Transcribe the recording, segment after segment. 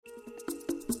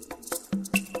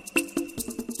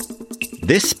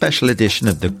This special edition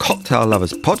of the Cocktail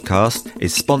Lovers podcast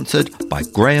is sponsored by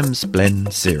Graham's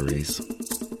Blend Series.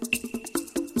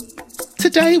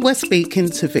 Today we're speaking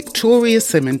to Victoria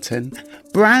Symington,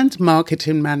 brand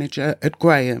marketing manager at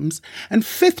Graham's and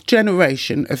fifth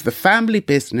generation of the family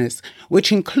business,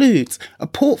 which includes a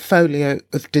portfolio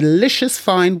of delicious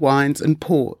fine wines and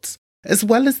ports, as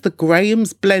well as the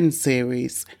Graham's Blend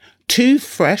Series, two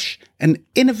fresh and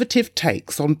innovative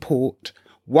takes on port,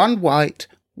 one white,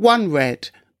 one red,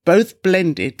 both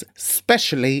blended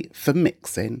specially for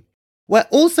mixing. We're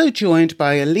also joined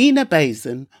by Alina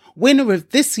Bazin, winner of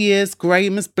this year's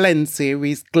Graham's Blend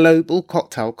Series Global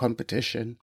Cocktail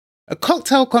Competition, a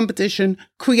cocktail competition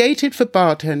created for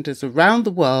bartenders around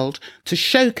the world to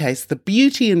showcase the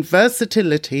beauty and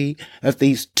versatility of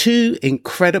these two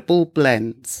incredible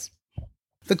blends.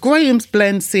 The Graham's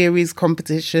Blend Series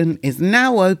competition is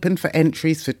now open for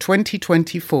entries for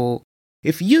 2024.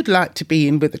 If you'd like to be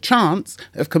in with a chance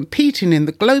of competing in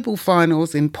the global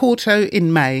finals in Porto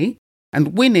in May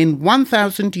and winning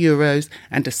 €1,000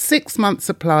 and a 6-month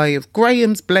supply of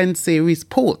Graham's Blend Series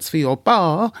ports for your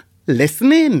bar,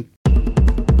 listen in.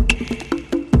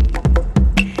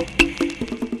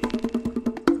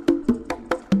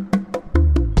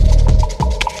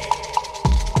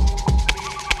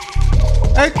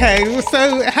 Okay,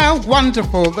 so how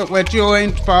wonderful that we're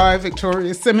joined by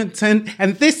Victoria Symington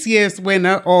and this year's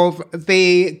winner of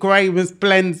the Graham's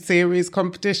Blend Series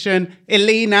competition,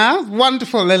 Alina.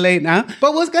 Wonderful, Alina.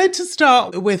 But we're going to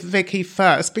start with Vicky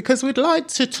first because we'd like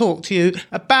to talk to you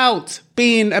about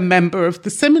being a member of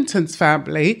the Symingtons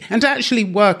family and actually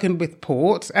working with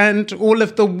port and all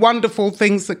of the wonderful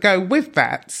things that go with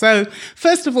that. So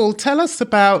first of all, tell us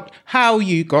about how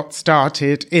you got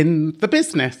started in the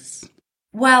business.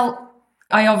 Well,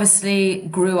 I obviously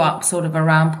grew up sort of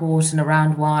around port and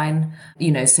around wine,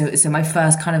 so my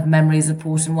first kind of memories of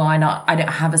port and wine, I don't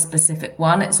have a specific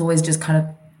one. It's always just kind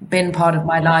of been part of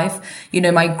my life.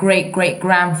 My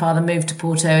great-great-grandfather moved to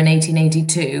Porto in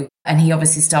 1882, and he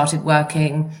obviously started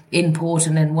working in port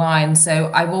and in wine.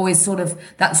 So I've always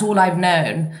that's all I've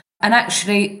known. And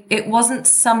actually, it wasn't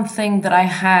something that I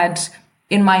had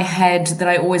in my head that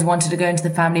I always wanted to go into the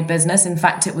family business. In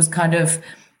fact, it was kind of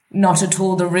not at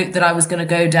all the route that I was going to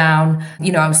go down.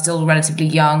 I was still relatively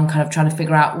young, kind of trying to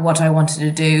figure out what I wanted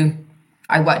to do.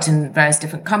 I worked in various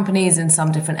different companies in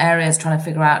some different areas trying to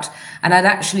figure out. And I'd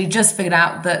actually just figured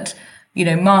out that,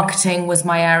 marketing was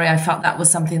my area. I felt that was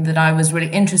something that I was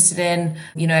really interested in.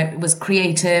 It was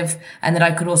creative and that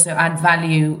I could also add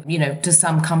value, to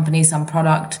some company, some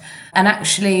product. And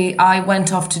actually I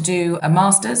went off to do a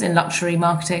master's in luxury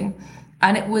marketing.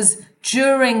 And it was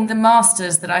during the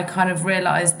master's that I kind of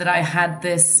realized that I had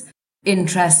this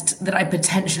interest that I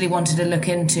potentially wanted to look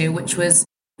into, which was,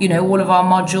 all of our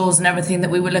modules and everything that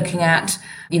we were looking at,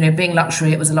 being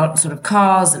luxury, it was a lot of sort of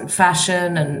cars and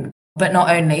fashion but not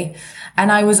only.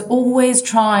 And I was always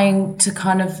trying to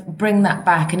kind of bring that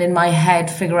back and in my head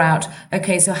figure out,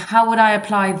 okay, so how would I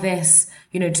apply this,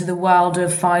 to the world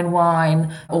of fine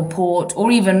wine or port or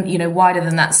even, wider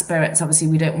than that, spirits. Obviously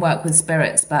we don't work with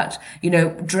spirits, but,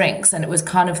 drinks. And it was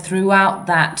kind of throughout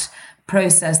that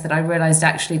process that I realized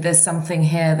actually there's something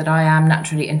here that I am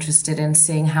naturally interested in,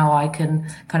 seeing how I can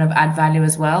kind of add value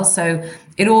as well. So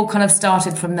it all kind of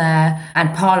started from there.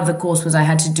 And part of the course was I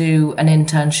had to do an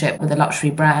internship with a luxury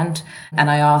brand.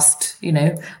 And I asked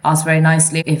very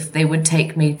nicely if they would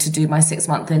take me to do my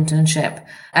 6-month internship.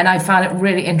 And I found it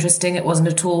really interesting. It wasn't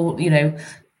at all,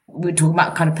 we talk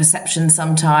about kind of perception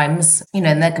sometimes,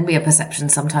 and there can be a perception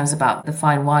sometimes about the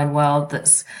fine wine world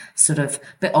that's sort of a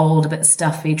bit old, a bit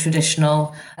stuffy,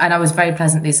 traditional. And I was very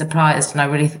pleasantly surprised, and I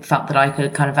really felt that I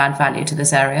could kind of add value to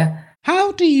this area.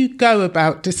 How do you go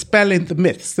about dispelling the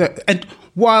myths and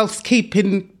whilst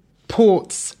keeping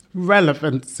port's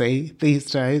relevancy these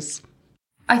days?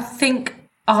 I think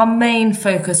our main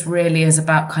focus really is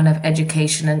about kind of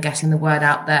education and getting the word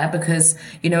out there because,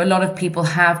 a lot of people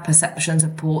have perceptions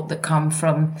of port that come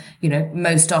from,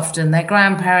 most often their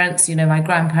grandparents. My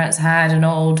grandparents had an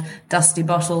old dusty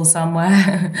bottle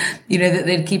somewhere, that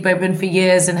they'd keep open for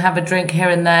years and have a drink here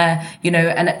and there,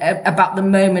 and about the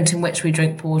moment in which we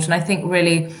drink port. And I think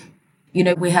really,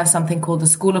 we have something called the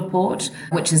School of Port,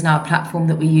 which is now a platform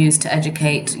that we use to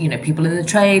educate, people in the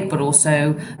trade, but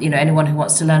also, anyone who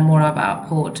wants to learn more about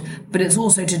port. But it's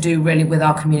also to do really with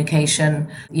our communication,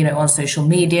 on social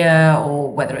media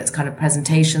or whether it's kind of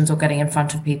presentations or getting in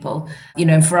front of people.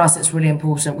 And for us, it's really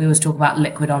important. We always talk about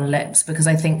liquid on lips because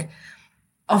I think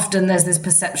often there's this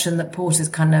perception that port is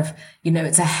kind of,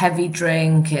 it's a heavy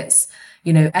drink. It's,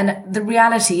 And the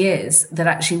reality is that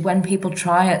actually when people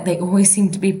try it, they always seem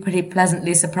to be pretty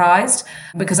pleasantly surprised,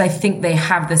 because I think they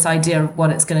have this idea of what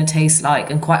it's going to taste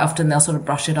like. And quite often they'll sort of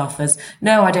brush it off as,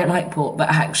 no, I don't like port, but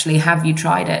actually, have you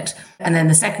tried it? And then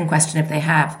the second question, if they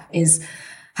have, is,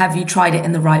 have you tried it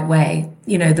in the right way?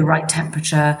 The right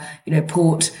temperature.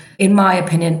 Port, in my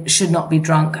opinion, should not be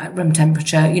drunk at room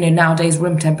temperature. Nowadays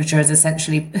room temperature is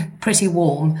essentially pretty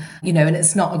warm, and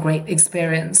it's not a great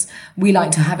experience. We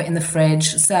like to have it in the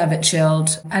fridge, serve it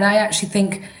chilled. And I actually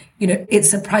think, it's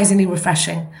surprisingly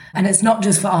refreshing. And it's not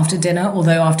just for after dinner,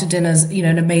 although after dinner's,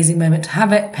 an amazing moment to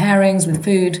have it, pairings with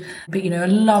food. But, a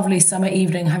lovely summer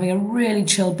evening, having a really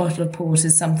chilled bottle of port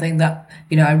is something that,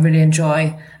 I really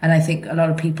enjoy. And I think a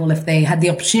lot of people, if they had the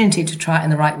opportunity to try it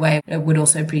in the right way, would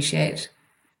also appreciate.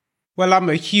 Well, I'm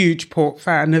a huge port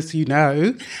fan, as you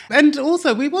know. And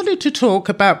also, we wanted to talk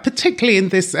about, particularly in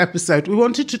this episode, we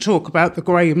wanted to talk about the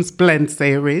Graham's Blend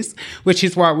series, which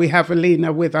is why we have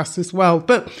Alina with us as well.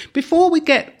 But before we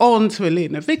get on to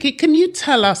Alina, Vicky, can you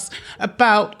tell us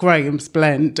about Graham's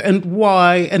Blend and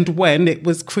why and when it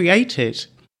was created?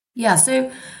 Yeah,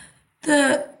 so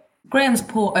the Graham's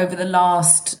Port over the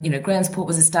last, Graham's Port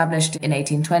was established in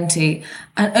 1820,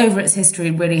 and over its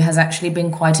history really has actually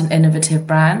been quite an innovative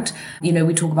brand.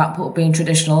 We talk about port being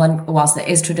traditional, and whilst there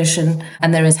is tradition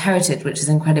and there is heritage, which is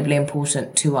incredibly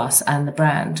important to us and the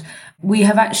brand, we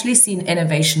have actually seen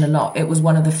innovation a lot. It was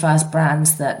one of the first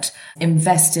brands that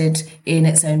invested in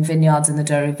its own vineyards in the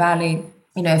Douro Valley.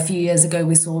 A few years ago,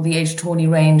 we saw the Aged Tawny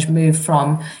range move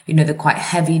from, the quite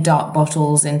heavy dark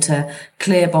bottles into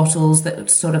clear bottles that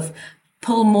sort of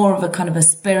pull more of a kind of a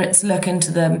spirits look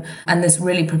into them. And this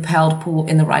really propelled port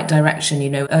in the right direction.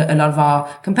 A lot of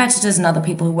our competitors and other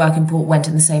people who work in port went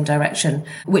in the same direction,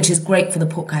 which is great for the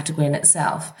port category in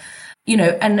itself.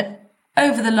 And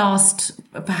over the last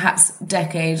perhaps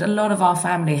decade, a lot of our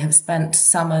family have spent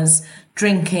summers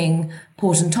drinking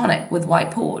port and tonic with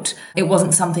white port. It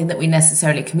wasn't something that we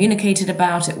necessarily communicated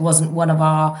about. It wasn't one of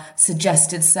our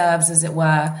suggested serves, as it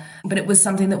were, but it was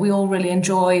something that we all really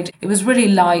enjoyed. It was really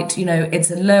light.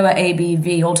 It's a lower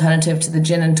ABV alternative to the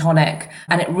gin and tonic,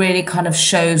 and it really kind of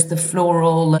shows the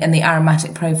floral and the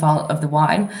aromatic profile of the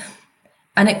wine.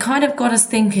 And it kind of got us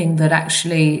thinking that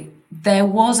actually there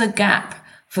was a gap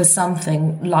for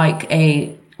something like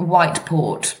a white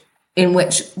port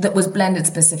that was blended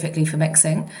specifically for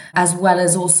mixing, as well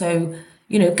as also,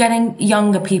 getting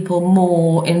younger people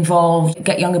more involved,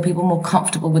 get younger people more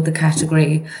comfortable with the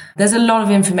category. There's a lot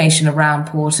of information around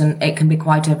port and it can be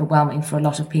quite overwhelming for a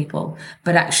lot of people.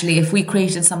 But actually, if we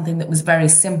created something that was very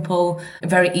simple,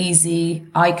 very easy,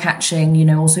 eye-catching,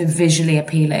 also visually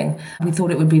appealing, we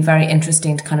thought it would be very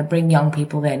interesting to kind of bring young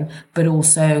people in, but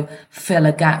also fill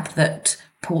a gap that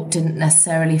port didn't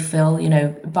necessarily fill,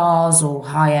 bars or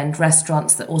high-end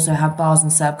restaurants that also have bars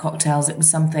and serve cocktails. It was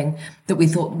something that we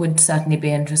thought would certainly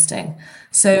be interesting.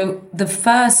 So the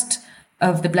first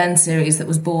of the blend series that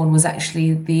was born was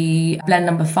actually the blend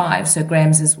number 5. So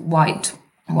Graham's is white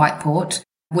port,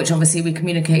 which obviously we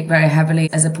communicate very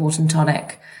heavily as a port and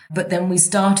tonic. But then we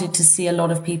started to see a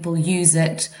lot of people use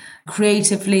it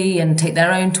creatively and take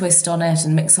their own twist on it,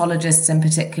 and mixologists in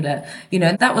particular.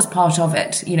 That was part of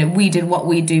it. We did what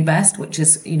we do best, which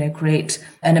is, create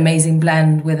an amazing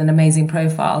blend with an amazing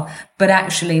profile. But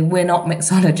actually, we're not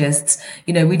mixologists.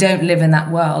 We don't live in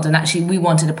that world. And actually, we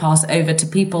wanted to pass over to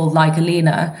people like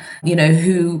Alina,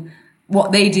 who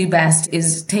what they do best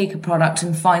is take a product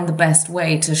and find the best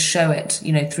way to show it,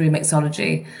 through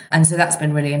mixology. And so that's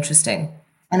been really interesting.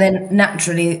 And then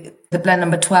naturally, the blend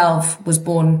number 12 was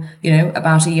born,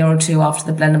 about a year or two after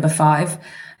the blend number 5.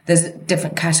 There's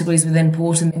different categories within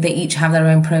port and they each have their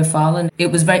own profile. And it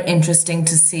was very interesting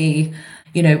to see,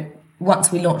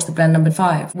 once we launched the blend number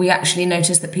 5, we actually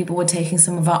noticed that people were taking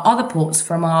some of our other ports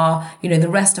from our, the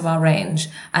rest of our range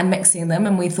and mixing them.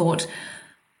 And we thought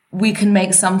we can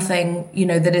make something,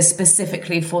 that is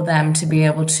specifically for them to be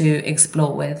able to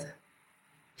explore with.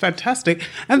 Fantastic.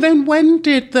 And then when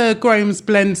did the Graham's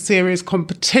Blend series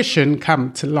competition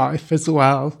come to life as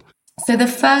well? So the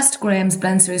first Graham's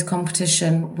Blend series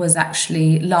competition was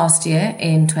actually last year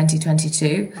in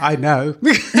 2022. I know.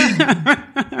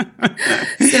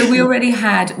 So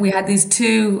we had these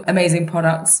 2 amazing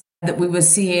products. that we were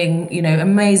seeing,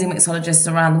 amazing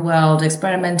mixologists around the world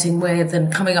experimenting with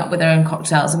and coming up with their own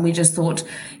cocktails. And we just thought,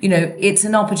 it's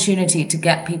an opportunity to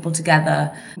get people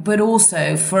together, but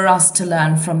also for us to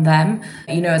learn from them.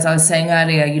 As I was saying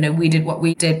earlier, we did what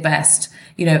we did best,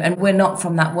 and we're not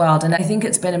from that world. And I think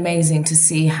it's been amazing to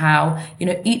see how,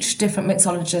 each different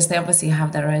mixologist, they obviously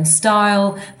have their own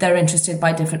style. They're interested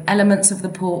by different elements of the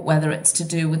port, whether it's to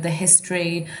do with the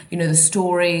history, the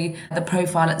story, the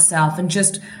profile itself, and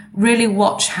just really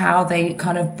watch how they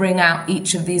kind of bring out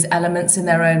each of these elements in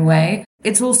their own way.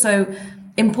 It's also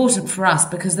important for us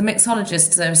because the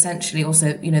mixologists are essentially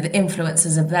also, the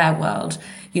influencers of their world,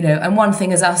 and one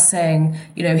thing is us saying,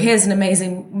 here's an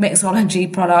amazing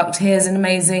mixology product, here's an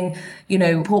amazing,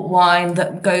 port wine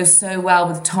that goes so well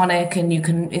with tonic and you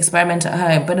can experiment at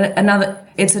home. But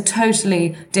it's a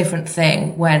totally different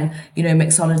thing when,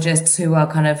 mixologists who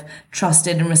are kind of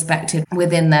trusted and respected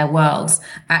within their worlds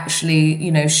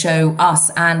actually, show us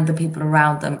and the people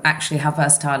around them actually how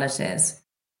versatile it is.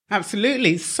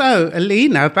 Absolutely. So,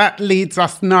 Alina, that leads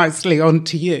us nicely on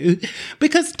to you,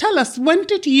 because tell us, when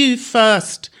did you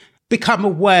first become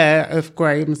aware of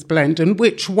Graham's Blend and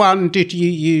which one did you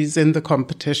use in the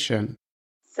competition?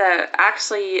 So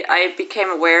actually, I became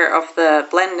aware of the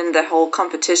blend and the whole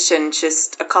competition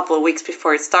just a couple of weeks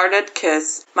before it started,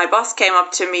 because my boss came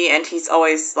up to me and he's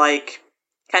always like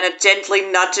kind of gently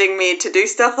nudging me to do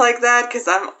stuff like that, because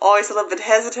I'm always a little bit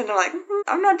hesitant. I'm like,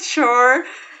 I'm not sure.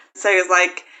 So he was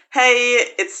like, hey,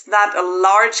 it's not a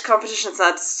large competition. It's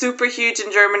not super huge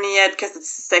in Germany yet because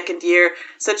it's the second year.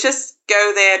 So just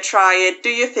go there, try it, do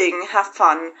your thing, have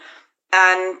fun.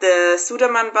 And the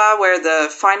Sudermann bar, where the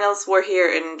finals were here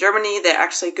in Germany, they're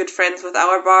actually good friends with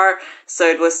our bar. So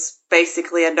it was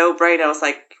basically a no-brainer. I was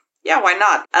like, yeah, why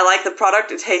not? I like the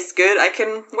product. It tastes good. I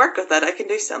can work with that. I can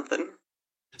do something.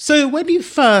 So when you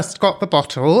first got the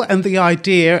bottle and the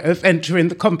idea of entering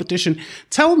the competition,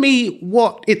 tell me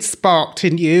what it sparked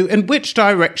in you and which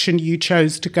direction you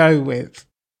chose to go with.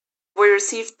 We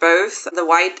received both the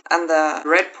white and the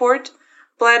red port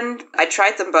blend. I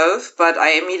tried them both, but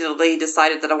I immediately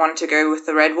decided that I wanted to go with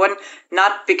the red one.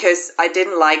 Not because I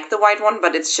didn't like the white one,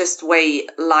 but it's just way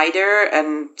lighter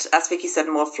and, as Vicky said,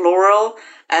 more floral.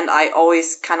 And I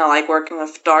always kind of like working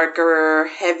with darker,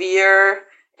 heavier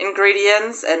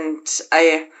ingredients, and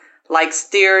I like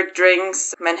stirred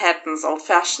drinks, Manhattans, old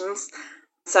fashions.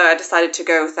 So I decided to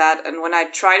go with that. And when I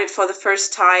tried it for the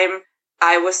first time,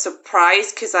 I was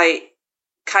surprised because I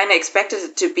kind of expected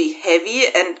it to be heavy.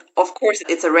 And of course,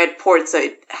 it's a red port, so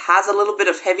it has a little bit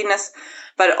of heaviness,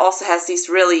 but it also has these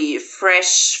really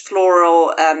fresh,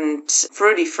 floral and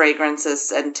fruity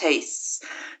fragrances and tastes.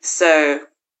 So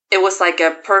it was like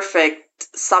a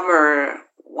perfect summer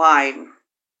wine.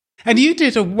 And you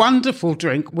did a wonderful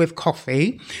drink with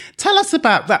coffee. Tell us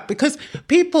about that, because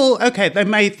people, they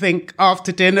may think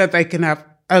after dinner they can have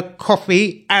a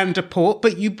coffee and a port,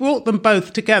 but you brought them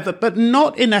both together, but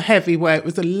not in a heavy way. It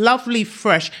was a lovely,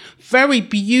 fresh, very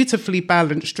beautifully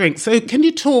balanced drink. So can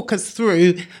you talk us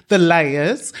through the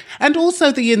layers and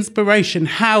also the inspiration,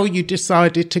 how you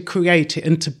decided to create it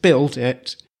and to build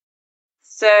it?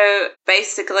 So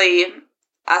basically,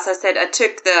 as I said, I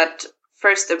took that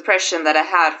first impression that I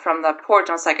had from the port, and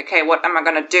I was like, okay, what am I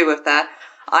going to do with that?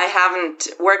 I haven't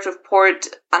worked with port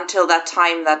until that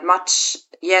time that much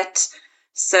yet.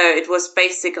 So I was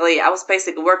basically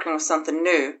working with something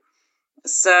new.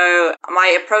 So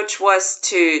my approach was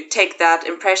to take that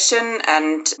impression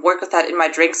and work with that in my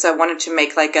drink. So I wanted to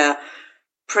make like a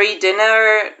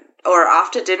pre-dinner or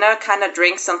after dinner kind of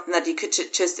drink, something that you could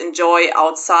just enjoy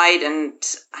outside and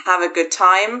have a good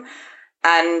time.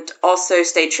 And also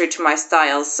stay true to my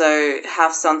style. So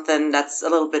have something that's a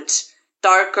little bit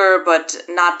darker, but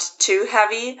not too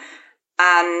heavy.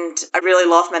 And I really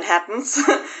love Manhattans.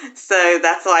 So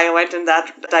that's why I went in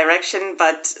that direction.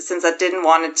 But since I didn't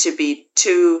want it to be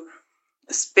too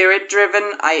spirit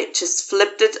driven, I just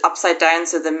flipped it upside down.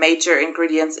 So the major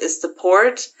ingredients is the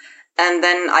port. And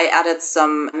then I added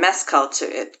some mezcal to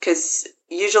it, because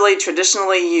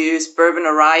traditionally you use bourbon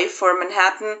or rye for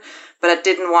Manhattan, but I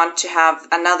didn't want to have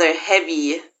another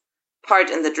heavy part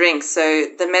in the drink. So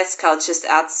the mezcal just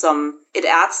adds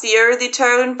the earthy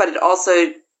tone, but it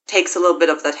also takes a little bit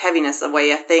of that heaviness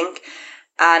away, I think.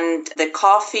 And the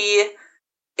coffee,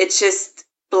 it just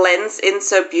blends in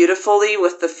so beautifully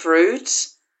with the fruit,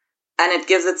 and it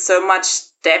gives it so much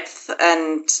depth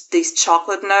and these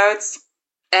chocolate notes.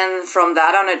 And from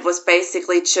that on, it was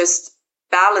basically just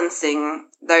balancing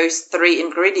those three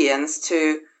ingredients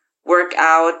to work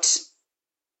out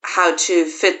how to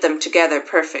fit them together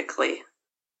perfectly.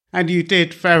 And you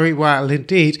did very well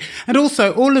indeed. And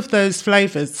also all of those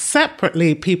flavours,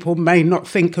 separately, people may not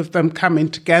think of them coming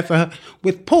together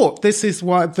with port. This is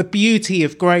what the beauty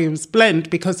of Graham's Blend,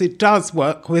 because it does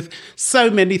work with so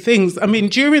many things. I mean,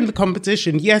 during the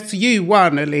competition, yes, you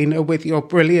won, Alina, with your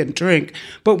brilliant drink,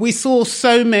 but we saw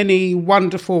so many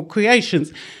wonderful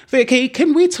creations. Vicky,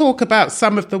 can we talk about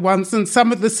some of the ones and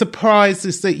some of the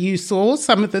surprises that you saw,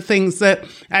 some of the things that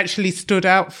actually stood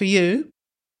out for you?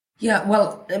 Yeah,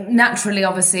 well, naturally,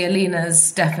 obviously,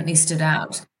 Alina's definitely stood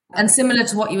out. And similar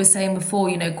to what you were saying before,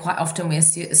 quite often we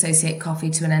associate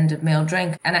coffee to an end of meal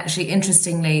drink. And actually,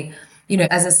 interestingly,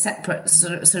 as a separate,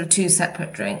 sort of two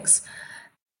separate drinks.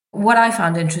 What I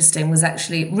found interesting was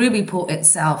actually Ruby Port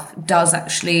itself does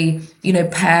actually,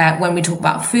 pair, when we talk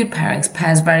about food pairings,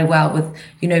 pairs very well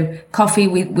with, coffee.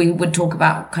 We would talk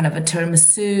about kind of a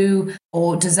tiramisu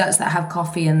or desserts that have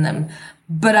coffee in them.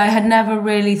 But I had never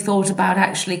really thought about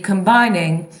actually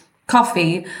combining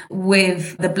coffee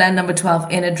with the blend number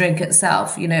 12 in a drink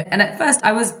itself, And at first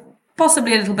I was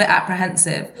possibly a little bit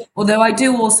apprehensive, although I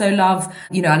do also love,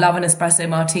 I love an espresso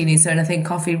martini. So anything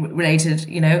coffee related,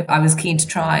 I was keen to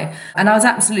try. And I was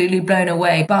absolutely blown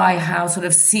away by how sort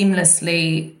of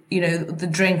seamlessly, the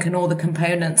drink and all the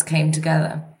components came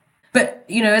together. But,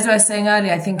 as I was saying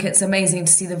earlier, I think it's amazing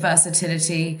to see the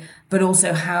versatility, but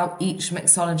also how each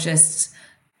mixologist,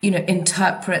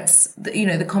 interprets,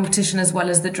 the competition as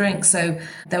well as the drink. So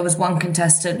there was one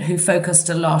contestant who focused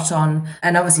a lot on,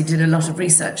 and obviously did a lot of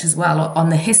research as well, on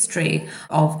the history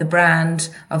of the brand,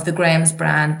 of the Graham's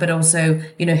brand, but also,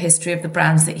 history of the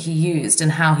brands that he used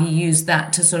and how he used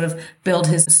that to sort of build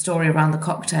his story around the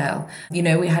cocktail.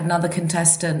 We had another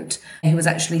contestant who was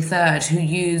actually third, who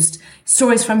used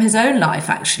stories from his own life,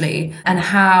 actually, and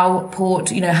how port,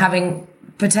 having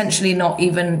potentially not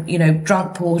even,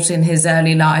 drunk port in his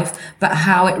early life, but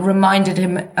how it reminded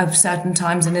him of certain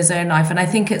times in his own life. And I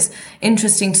think it's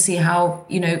interesting to see how,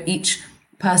 each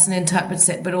person interprets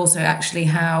it, but also actually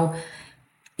how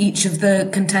each of the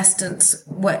contestants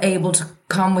were able to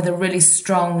come with a really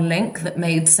strong link that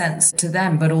made sense to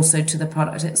them, but also to the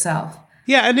product itself.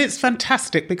 Yeah, and it's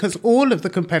fantastic because all of the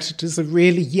competitors are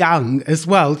really young as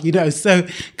well, So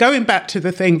going back to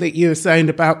the thing that you were saying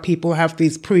about people have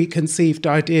these preconceived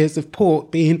ideas of port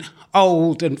being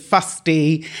old and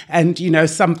fusty and,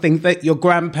 something that your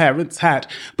grandparents had.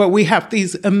 But we have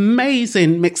these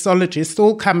amazing mixologists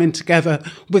all coming together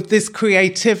with this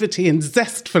creativity and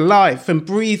zest for life and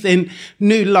breathing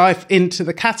new life into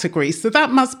the category. So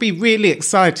that must be really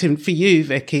exciting for you,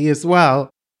 Vicky, as well.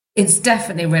 It's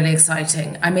definitely really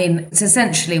exciting. I mean, it's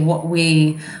essentially when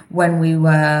we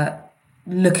were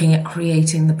looking at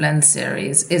creating the blend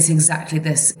series, is exactly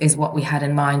this is what we had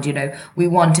in mind. We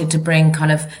wanted to bring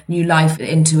kind of new life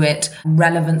into it,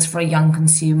 relevance for a young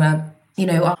consumer,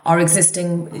 our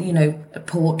existing,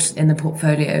 port in the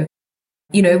portfolio.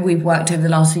 We've worked over the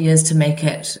last few years to make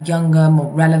it younger, more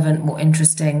relevant, more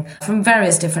interesting from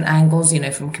various different angles,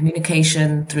 from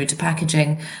communication through to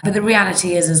packaging. But the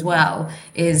reality is as well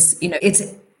is, it's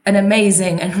an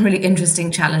amazing and really interesting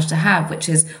challenge to have, which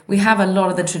is we have a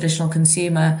lot of the traditional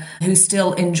consumer who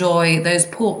still enjoy those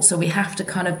ports. So we have to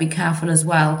kind of be careful as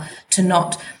well to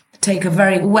not take a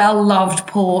very well-loved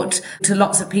port to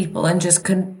lots of people and just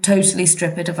can totally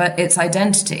strip it of its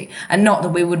identity. And not that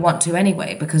we would want to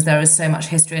anyway, because there is so much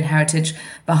history and heritage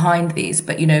behind these.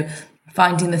 But,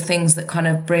 finding the things that kind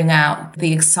of bring out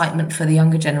the excitement for the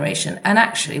younger generation. And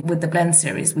actually, with the blend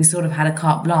series, we sort of had a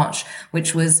carte blanche,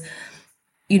 which was,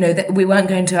 that we weren't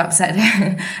going to upset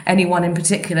anyone in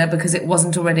particular because it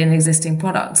wasn't already an existing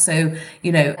product. So,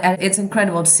 and it's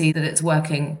incredible to see that it's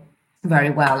working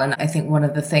very well. And I think one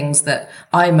of the things that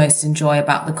I most enjoy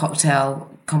about the cocktail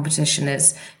competition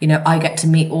is, I get to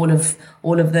meet all of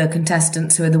the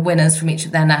contestants who are the winners from each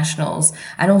of their nationals,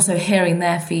 and also hearing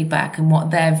their feedback and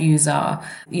what their views are,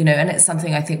 and it's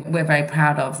something I think we're very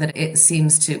proud of, that it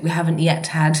seems to, we haven't yet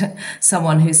had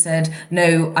someone who said,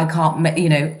 no, I can't,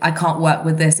 I can't work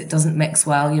with this. It doesn't mix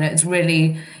well.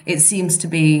 It seems to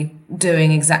be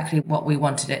doing exactly what we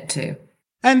wanted it to.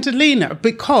 And Alina,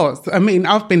 because,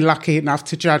 I've been lucky enough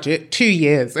to judge it 2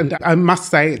 years, and I must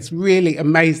say it's really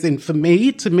amazing for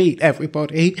me to meet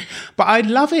everybody. But I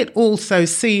love it also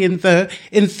seeing the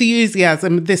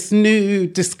enthusiasm, this new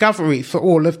discovery for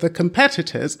all of the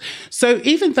competitors. So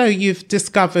even though you've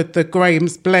discovered the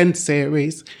Graham's Blend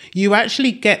series, you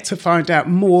actually get to find out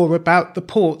more about the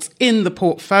ports in the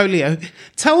portfolio.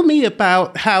 Tell me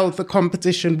about how the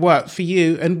competition worked for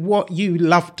you and what you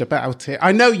loved about it.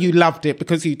 I know you loved it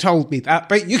because you told me that,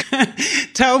 but you can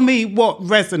tell me what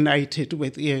resonated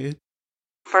with you.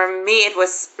 For me, it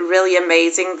was really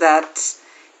amazing that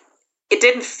it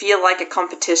didn't feel like a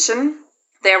competition.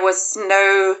 There was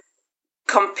no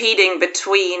competing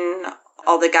between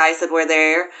all the guys that were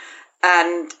there.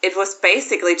 And it was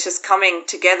basically just coming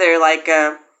together like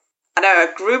a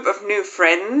group of new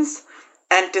friends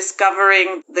and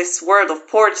discovering this world of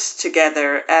port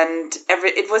together. And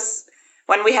it was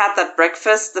when we had that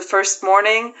breakfast the first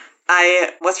morning,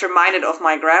 I was reminded of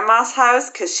my grandma's house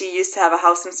because she used to have a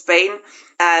house in Spain,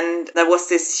 and there was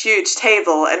this huge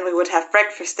table and we would have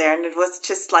breakfast there, and it was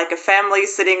just like a family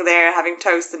sitting there having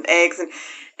toast and eggs, and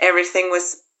everything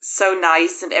was so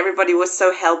nice and everybody was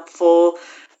so helpful,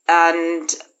 and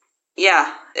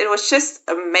yeah, it was just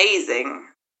amazing.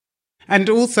 And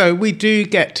also, we do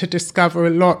get to discover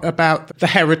a lot about the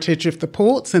heritage of the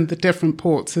ports and the different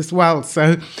ports as well.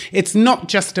 So it's not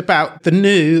just about the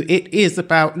new, it is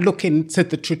about looking to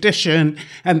the tradition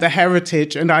and the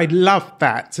heritage. And I love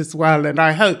that as well. And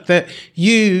I hope that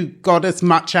you got as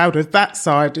much out of that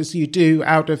side as you do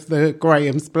out of the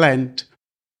Graham's Blend.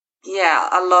 Yeah,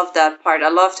 I love that part. I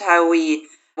loved how we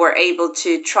were able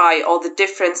to try all the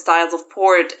different styles of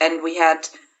port, and we had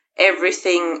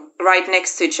everything right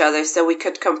next to each other, so we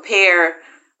could compare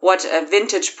what a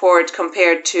vintage port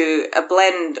compared to a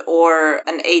blend or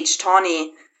an aged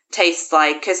tawny tastes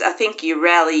like, because I think you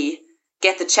rarely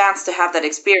get the chance to have that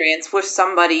experience with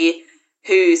somebody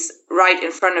who's right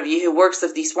in front of you, who works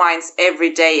with these wines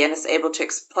every day and is able to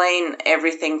explain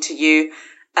everything to you.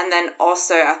 And then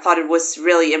also I thought it was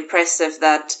really impressive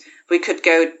that we could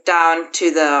go down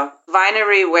to the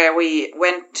winery where we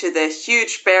went to the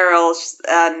huge barrels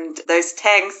and those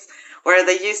tanks where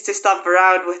they used to stomp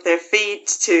around with their feet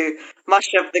to mush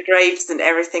up the grapes and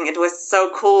everything. It was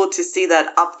so cool to see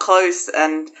that up close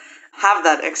and have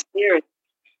that experience.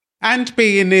 And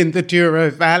being in the Douro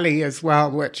Valley as well,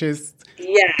 which is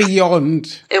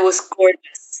beyond. It was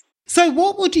gorgeous. So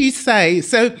what would you say?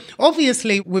 So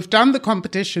obviously we've done the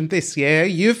competition this year.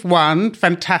 You've won.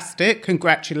 Fantastic.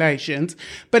 Congratulations.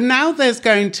 But now there's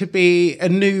going to be a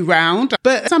new round.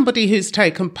 But somebody who's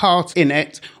taken part in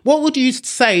it, what would you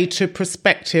say to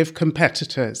prospective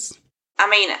competitors? I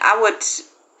mean, I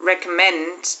would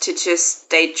recommend to just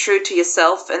stay true to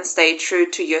yourself and stay true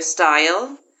to your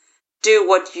style. Do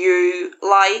what you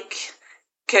like,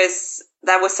 because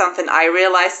that was something I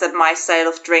realized, that my style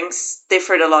of drinks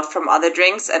differed a lot from other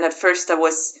drinks. And at first I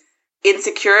was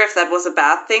insecure if that was a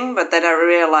bad thing, but then I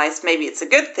realized maybe it's a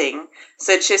good thing.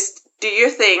 So just do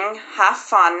your thing, have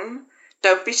fun,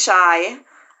 don't be shy,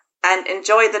 and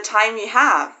enjoy the time you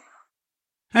have.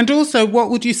 And also, what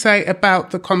would you say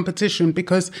about the competition?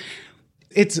 Because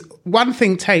it's one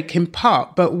thing taking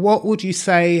part, but what would you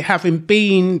say, having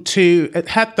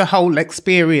had the whole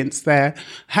experience there,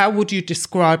 how would you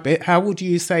describe it? How would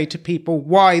you say to people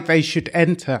why they should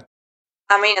enter?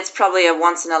 I mean, it's probably a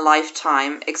once in a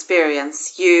lifetime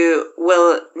experience. You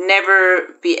will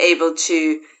never be able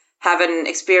to have an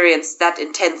experience that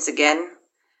intense again.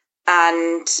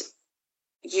 And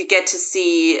you get to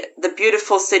see the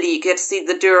beautiful city, you get to see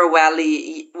the Douro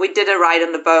Valley. We did a ride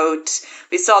on the boat,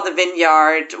 we saw the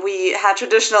vineyard, we had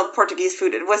traditional Portuguese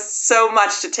food. It was so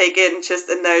much to take in just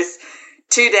in those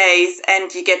 2 days,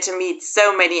 and you get to meet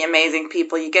so many amazing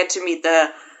people. You get to meet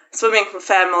the swimming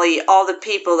family, all the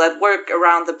people that work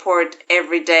around the port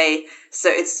every day, so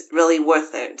it's really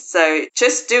worth it. So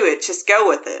just do it, just go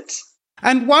with it.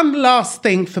 And one last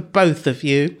thing for both of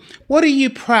you. What are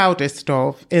you proudest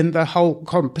of in the whole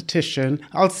competition?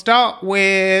 I'll start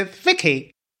with Vicky.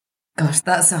 Gosh,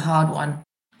 that's a hard one.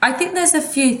 I think there's a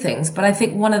few things, but I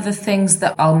think one of the things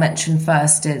that I'll mention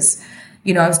first is,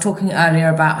 I was talking earlier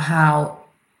about how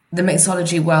the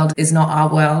mixology world is not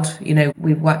our world.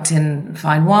 We've worked in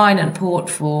fine wine and port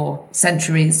for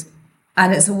centuries,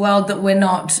 and it's a world that we're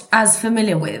not as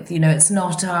familiar with. It's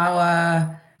not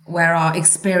where our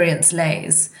experience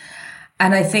lays.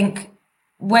 And I think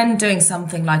when doing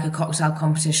something like a cocktail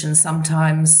competition,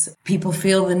 sometimes people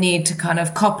feel the need to kind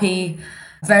of copy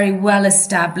very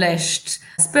well-established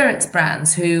spirits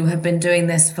brands who have been doing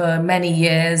this for many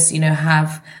years,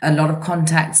 have a lot of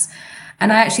contacts.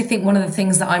 And I actually think one of the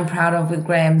things that I'm proud of with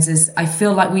Graham's is I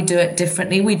feel like we do it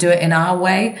differently. We do it in our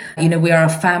way. We are a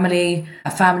family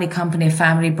company, a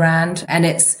family brand. And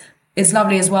it's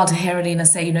lovely as well to hear Alina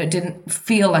say, it didn't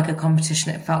feel like a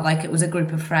competition. It felt like it was a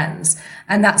group of friends.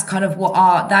 And that's kind of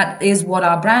that is what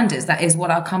our brand is. That is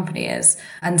what our company is.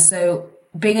 And so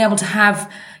being able to have,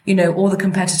 all the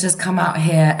competitors come out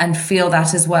here and feel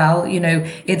that as well.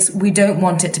 We don't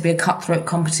want it to be a cutthroat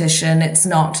competition. It's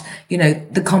not,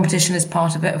 the competition is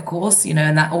part of it, of course,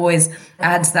 and that always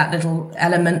adds that little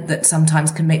element that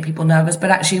sometimes can make people nervous.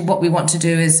 But actually what we want to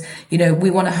do is,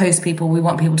 we want to host people. We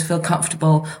want people to feel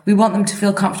comfortable. We want them to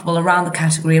feel comfortable around the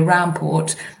category, around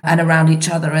port and around each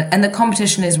other. And the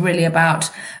competition is really about,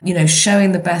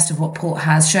 showing the best of what port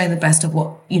has, showing the best of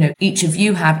what, each of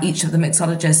you have, each of the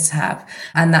mixologists have,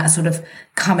 and that sort of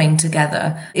coming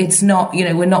together. It's not,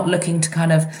 we're not looking to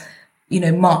kind of,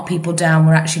 mark people down.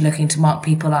 We're actually looking to mark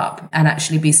people up and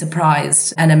actually be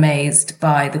surprised and amazed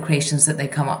by the creations that they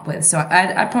come up with. So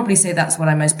I'd probably say that's what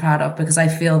I'm most proud of, because I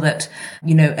feel that,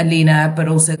 Alina, but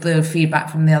also the feedback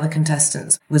from the other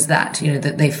contestants was that,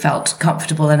 that they felt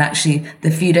comfortable, and actually the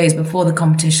few days before the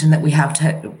competition that we have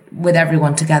with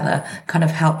everyone together kind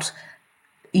of helped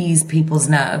ease people's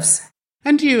nerves.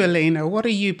 And you, Alina, what are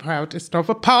you proudest of,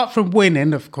 apart from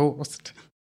winning, of course?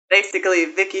 Basically,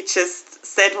 Vicky just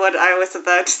said what I was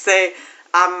about to say.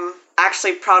 I'm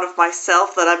actually proud of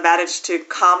myself that I managed to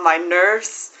calm my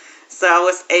nerves. So I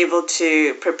was able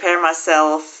to prepare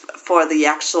myself for the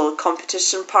actual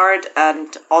competition part,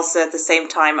 and also at the same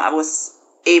time I was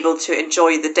able to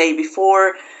enjoy the day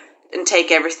before and take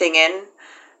everything in.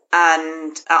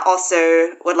 And I also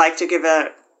would like to give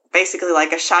basically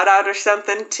like a shout out or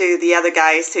something to the other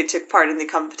guys who took part in the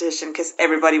competition, because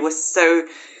everybody was so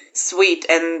sweet.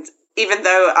 And even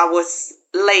though I was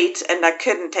late and I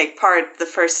couldn't take part the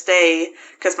first day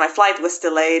because my flight was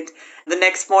delayed, the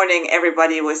next morning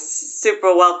everybody was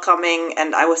super welcoming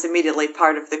and I was immediately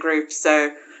part of the group.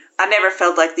 So I never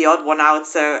felt like the odd one out.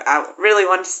 So I really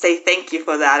want to say thank you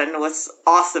for that, and it was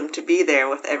awesome to be there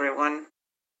with everyone.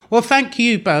 Well, thank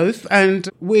you both, and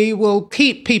we will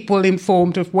keep people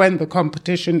informed of when the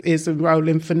competition is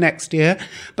enrolling for next year.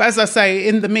 But as I say,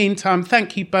 in the meantime,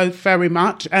 thank you both very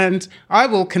much, and I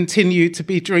will continue to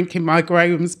be drinking my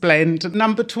Graham's Blend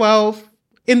number 12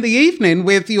 in the evening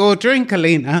with your drink,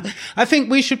 Alina. I think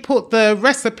we should put the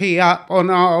recipe up on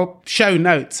our show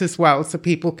notes as well so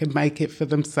people can make it for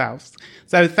themselves.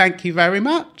 So thank you very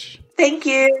much. Thank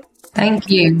you. Thank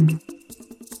you.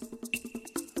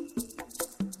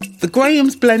 The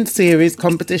Graham's Blend Series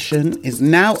competition is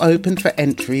now open for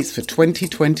entries for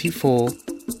 2024.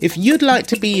 If you'd like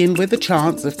to be in with a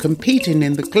chance of competing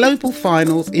in the global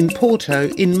finals in Porto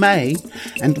in May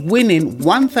and winning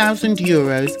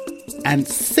 €1,000 and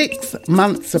 6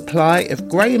 months supply of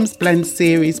Graham's Blend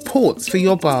Series ports for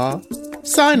your bar,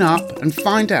 sign up and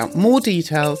find out more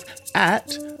details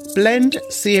at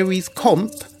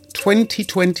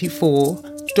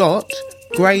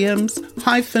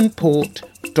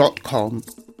BlendSeriesComp2024.grahams-port.com.